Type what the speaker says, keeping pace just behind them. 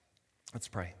Let's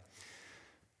pray.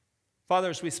 Father,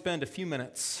 as we spend a few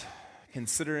minutes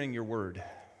considering your word,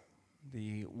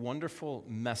 the wonderful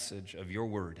message of your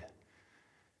word,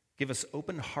 give us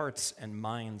open hearts and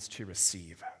minds to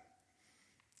receive.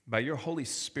 By your Holy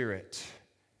Spirit,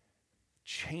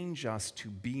 change us to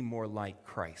be more like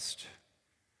Christ.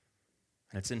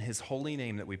 And it's in his holy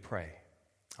name that we pray.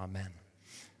 Amen.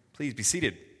 Please be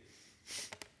seated.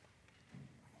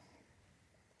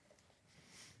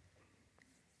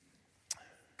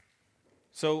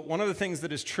 So one of the things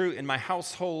that is true in my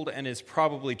household and is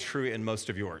probably true in most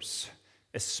of yours,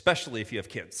 especially if you have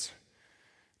kids,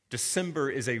 December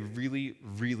is a really,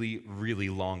 really, really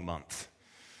long month.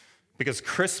 Because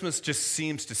Christmas just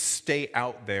seems to stay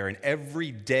out there, and every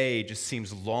day just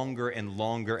seems longer and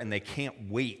longer, and they can't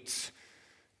wait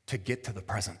to get to the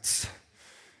presents.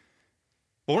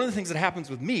 Well, one of the things that happens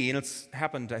with me, and it's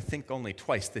happened, I think, only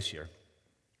twice this year,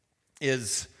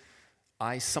 is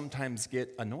I sometimes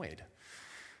get annoyed.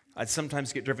 I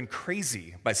sometimes get driven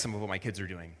crazy by some of what my kids are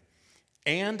doing.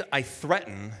 And I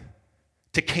threaten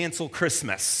to cancel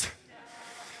Christmas.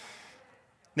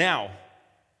 Now,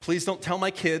 please don't tell my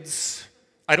kids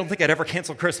I don't think I'd ever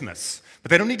cancel Christmas.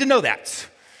 But they don't need to know that.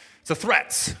 It's a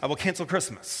threat. I will cancel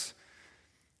Christmas.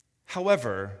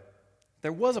 However,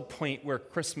 there was a point where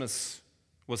Christmas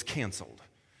was canceled.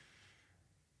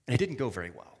 And it didn't go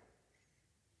very well.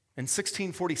 In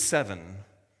 1647,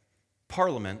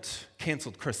 Parliament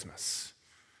canceled Christmas.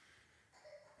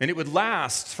 And it would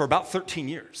last for about 13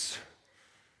 years.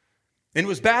 And it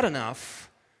was bad enough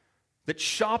that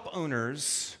shop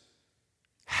owners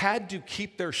had to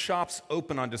keep their shops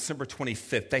open on December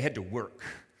 25th. They had to work.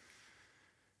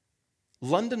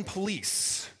 London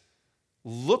police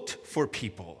looked for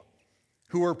people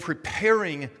who were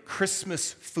preparing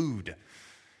Christmas food.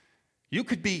 You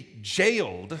could be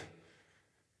jailed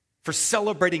for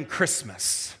celebrating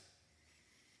Christmas.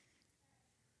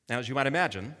 Now, as you might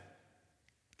imagine,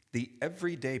 the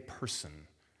everyday person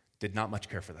did not much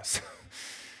care for this.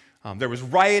 There was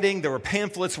rioting, there were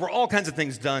pamphlets, there were all kinds of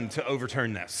things done to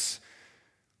overturn this.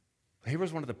 Here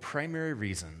was one of the primary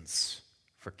reasons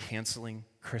for canceling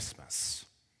Christmas: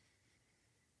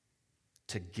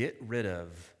 to get rid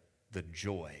of the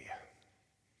joy.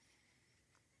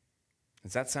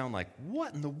 Does that sound like,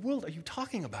 what in the world are you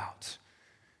talking about?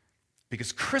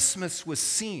 Because Christmas was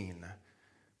seen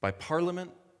by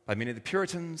Parliament, by many of the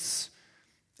Puritans,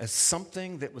 as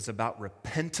something that was about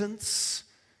repentance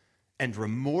and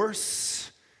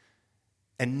remorse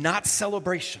and not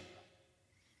celebration.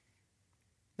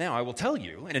 Now, I will tell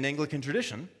you, in an Anglican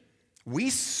tradition, we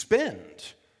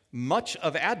spend much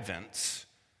of Advent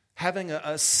having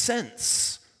a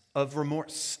sense of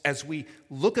remorse as we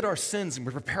look at our sins and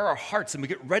we prepare our hearts and we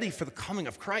get ready for the coming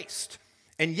of Christ.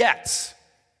 And yet,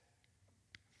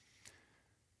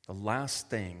 the last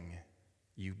thing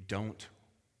you don't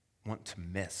want to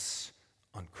miss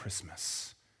on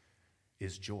Christmas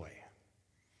is joy.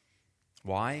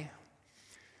 Why?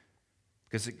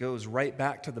 Because it goes right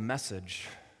back to the message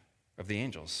of the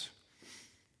angels.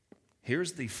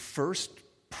 Here's the first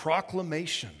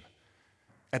proclamation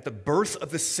at the birth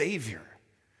of the Savior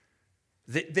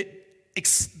that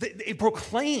it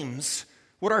proclaims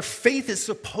what our faith is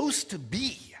supposed to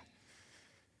be.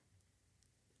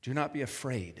 Do not be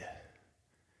afraid.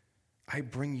 I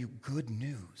bring you good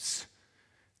news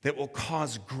that will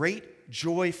cause great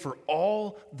joy for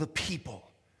all the people.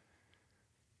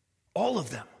 All of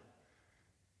them.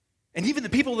 And even the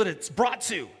people that it's brought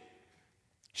to.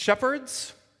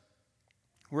 Shepherds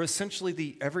were essentially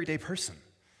the everyday person.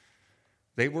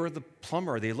 They were the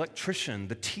plumber, the electrician,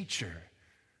 the teacher,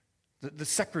 the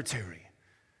secretary.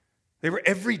 They were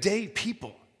everyday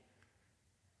people.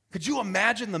 Could you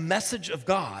imagine the message of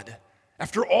God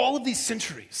after all of these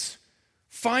centuries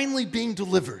finally being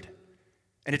delivered?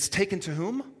 And it's taken to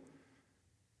whom?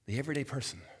 The everyday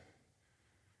person.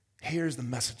 Here's the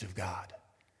message of God.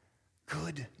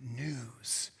 Good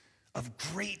news of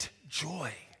great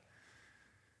joy.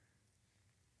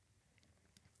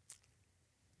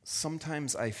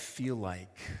 Sometimes I feel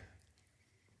like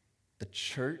the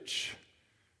church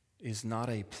is not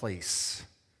a place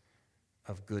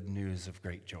of good news of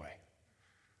great joy.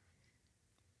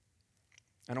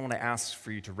 I don't want to ask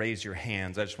for you to raise your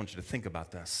hands. I just want you to think about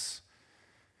this.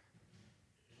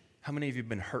 How many of you have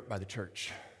been hurt by the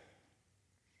church?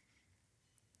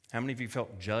 How many of you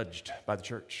felt judged by the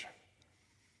church?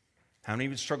 How many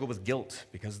of you struggle with guilt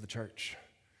because of the church?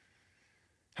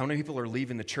 How many people are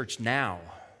leaving the church now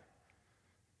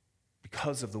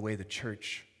because of the way the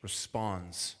church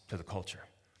responds to the culture?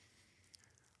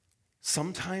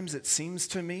 Sometimes it seems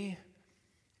to me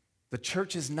the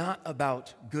church is not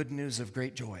about good news of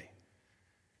great joy.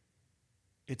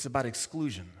 It's about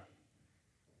exclusion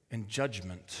and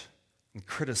judgment and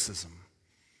criticism.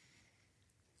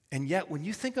 And yet, when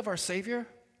you think of our Savior,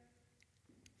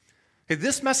 okay,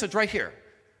 this message right here,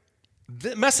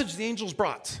 the message the angels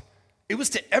brought, it was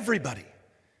to everybody.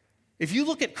 If you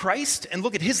look at Christ and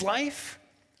look at his life,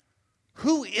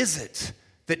 who is it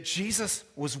that Jesus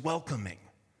was welcoming?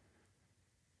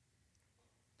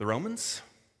 The Romans?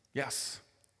 Yes.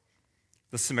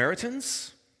 The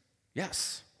Samaritans?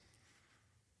 Yes.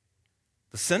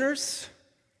 The sinners?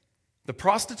 The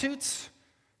prostitutes?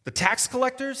 The tax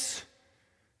collectors?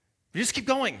 You just keep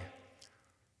going.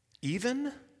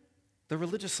 Even the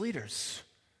religious leaders,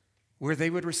 where they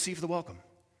would receive the welcome.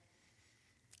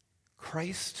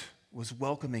 Christ was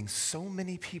welcoming so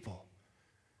many people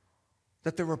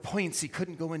that there were points he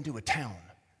couldn't go into a town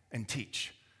and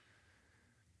teach.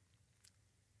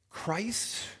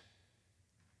 Christ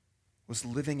was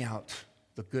living out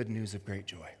the good news of great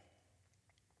joy.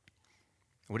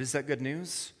 What is that good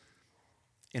news?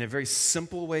 In a very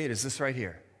simple way, it is this right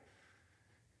here.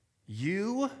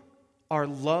 You are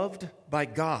loved by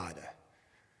God.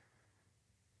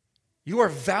 You are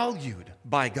valued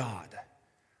by God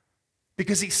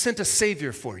because he sent a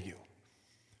Savior for you.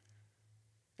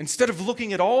 Instead of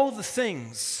looking at all the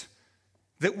things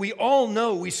that we all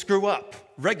know we screw up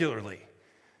regularly,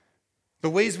 the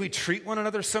ways we treat one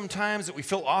another sometimes that we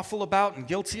feel awful about and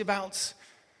guilty about,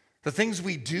 the things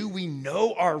we do we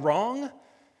know are wrong,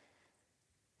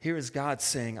 here is God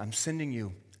saying, I'm sending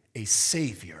you a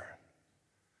Savior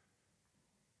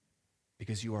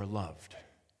because you are loved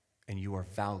and you are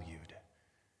valued,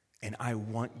 and I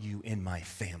want you in my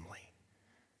family.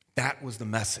 That was the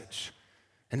message.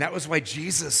 And that was why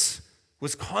Jesus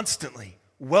was constantly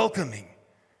welcoming,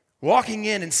 walking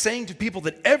in and saying to people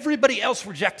that everybody else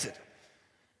rejected,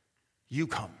 you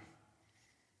come.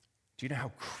 Do you know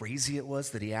how crazy it was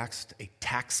that he asked a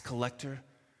tax collector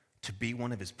to be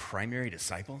one of his primary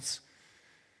disciples?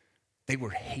 They were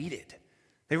hated.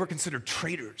 They were considered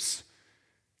traitors.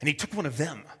 And he took one of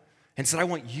them and said, I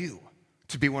want you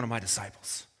to be one of my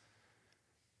disciples.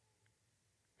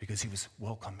 Because he was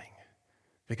welcoming.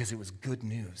 Because it was good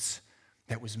news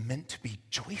that was meant to be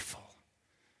joyful.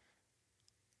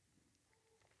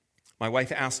 My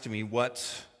wife asked me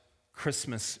what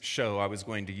Christmas show I was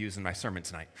going to use in my sermon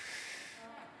tonight.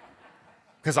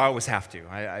 Because I always have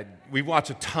to. We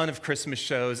watch a ton of Christmas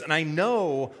shows, and I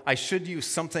know I should use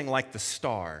something like The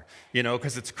Star,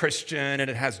 because it's Christian and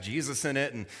it has Jesus in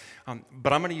it.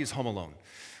 But I'm going to use Home Alone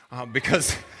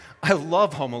because I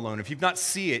love Home Alone. If you've not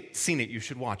seen it, you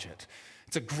should watch it.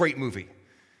 It's a great movie.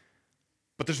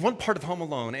 But there's one part of Home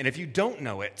Alone, and if you don't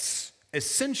know it,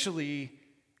 essentially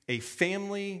a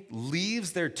family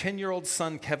leaves their 10-year-old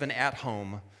son, Kevin, at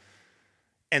home,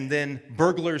 and then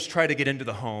burglars try to get into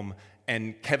the home,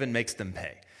 and Kevin makes them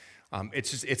pay.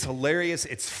 It's hilarious,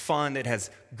 it's fun, it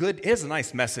has a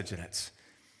nice message in it.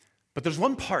 But there's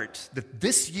one part that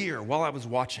this year, while I was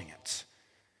watching it,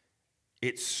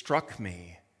 it struck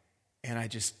me, and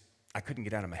I couldn't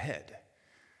get out of my head.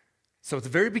 So at the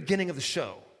very beginning of the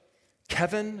show,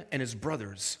 Kevin and his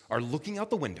brothers are looking out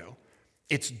the window.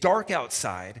 It's dark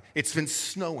outside. It's been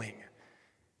snowing.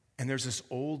 And there's this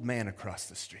old man across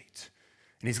the street.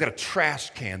 And he's got a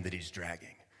trash can that he's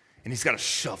dragging. And he's got a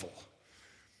shovel.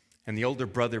 And the older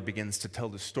brother begins to tell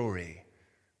the story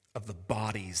of the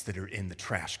bodies that are in the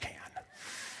trash can.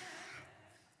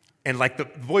 And the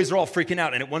boys are all freaking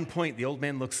out. And at one point, the old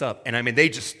man looks up. And they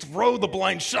just throw the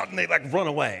blind shut and they run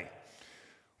away.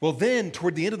 Well, then,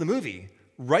 toward the end of the movie,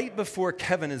 right before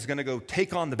Kevin is going to go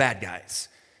take on the bad guys,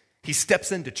 he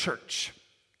steps into church.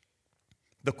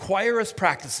 The choir is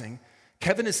practicing.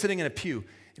 Kevin is sitting in a pew,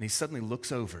 and he suddenly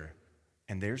looks over,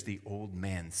 and there's the old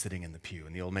man sitting in the pew.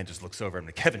 And the old man just looks over him,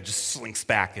 and Kevin just slinks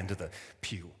back into the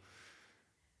pew.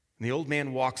 And the old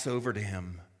man walks over to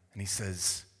him, and he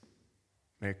says,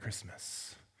 Merry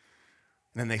Christmas.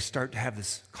 And then they start to have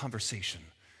this conversation.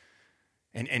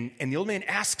 And the old man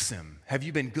asks him, have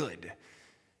you been good?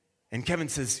 And Kevin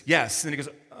says, yes. And he goes,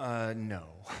 no.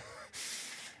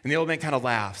 And the old man kind of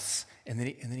laughs. And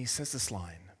then he says this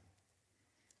line.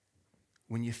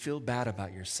 When you feel bad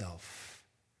about yourself,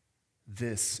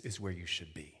 this is where you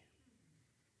should be.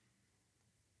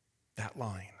 That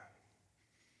line.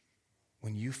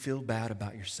 When you feel bad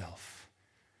about yourself,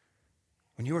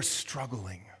 when you are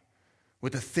struggling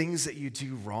with the things that you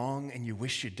do wrong and you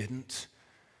wish you didn't,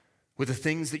 with the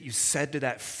things that you said to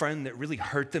that friend that really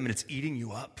hurt them and it's eating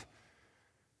you up,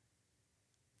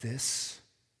 this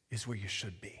is where you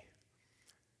should be.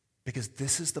 Because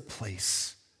this is the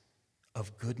place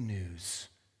of good news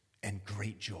and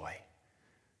great joy.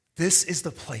 This is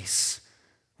the place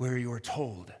where you are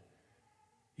told,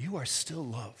 you are still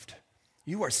loved.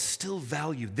 You are still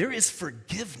valued. There is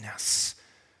forgiveness.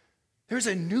 There's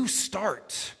a new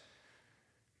start.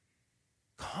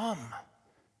 Come.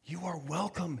 You are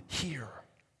welcome here.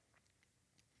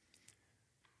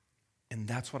 And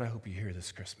that's what I hope you hear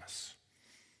this Christmas.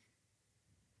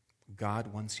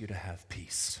 God wants you to have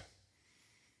peace.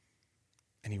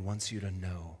 And he wants you to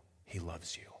know he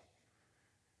loves you.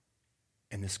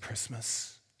 And this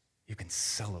Christmas, you can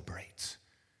celebrate.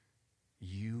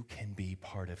 You can be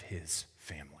part of his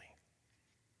family.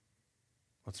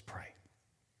 Let's pray.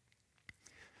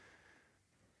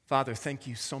 Father, thank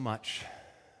you so much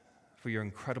for your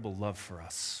incredible love for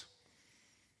us.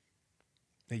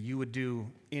 That you would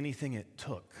do anything it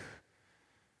took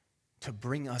to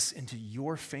bring us into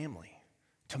your family,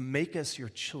 to make us your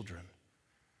children.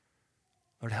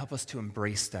 Lord, help us to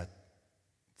embrace that,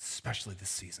 especially this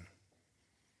season.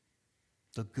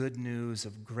 The good news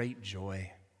of great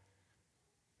joy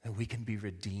that we can be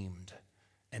redeemed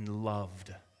and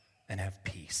loved and have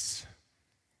peace.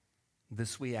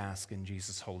 This we ask in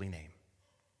Jesus' holy name.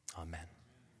 Amen.